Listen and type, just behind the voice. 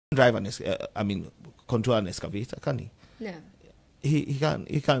drive control an excavator, can he? No. He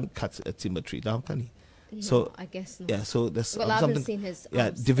can't cut a timber tree down, can he? No, So I guess not. yeah, so there's Well, I haven't seen his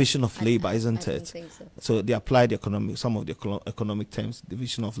division of labor, isn't I it? don't think so. So they applied some of the economic terms,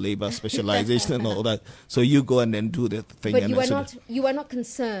 division of labor, specialization, and all that. So you go and then do the thing. But and you were not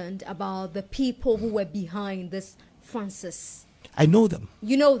concerned about the people who were behind this, Francis. I know them.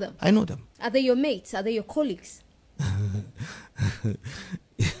 You know them. I know them. Are they your mates? Are they your colleagues?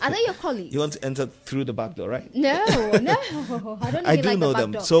 Are they your colleagues? You want to enter through the back door, right? No. I don't. I do like know the back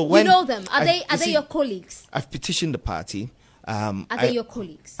them. door. So when you know them, are they your colleagues? I've petitioned the party. Are they your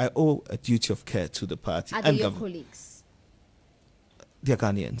colleagues? I owe a duty of care to the party. Are they your colleagues? They're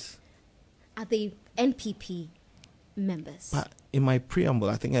Ghanaians. Are they NPP members? But in my preamble,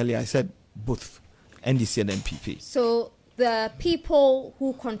 I think earlier I said both NDC and NPP. So the people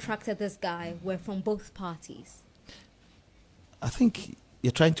who contracted this guy were from both parties. I think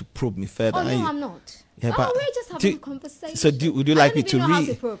you're trying to probe me further. Oh no, I'm not. Yeah, but we're just having a conversation. So would you like me to read?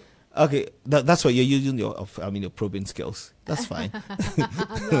 To probe. Okay, that's why you're using your probing skills. That's fine.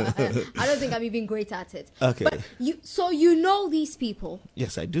 I don't think I'm even great at it. Okay. But you know these people.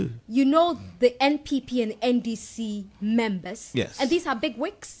 Yes, I do. You know the NPP and NDC members. Yes. And these are big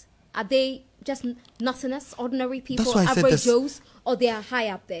wigs. Are they just nothingness, ordinary people, That's why average Joes, or they are high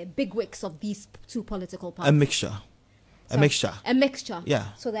up there, big wigs of these two political parties? A mixture. A mixture.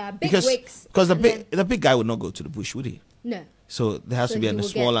 Yeah. So there are big wigs. Because the big guy would not go to the bush, would he? No. So there has to be a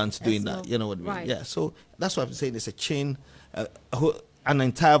small ant doing that. You know what I mean? Right. Yeah. So that's what I'm saying. It's a chain, an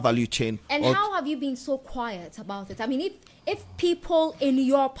entire value chain. And how have you been so quiet about it? I mean, if people in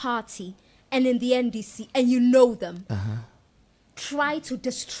your party and in the NDC, and you know them, try to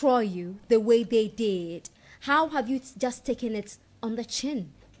destroy you the way they did, how have you just taken it on the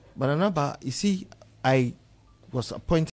chin? But you see, I was appointed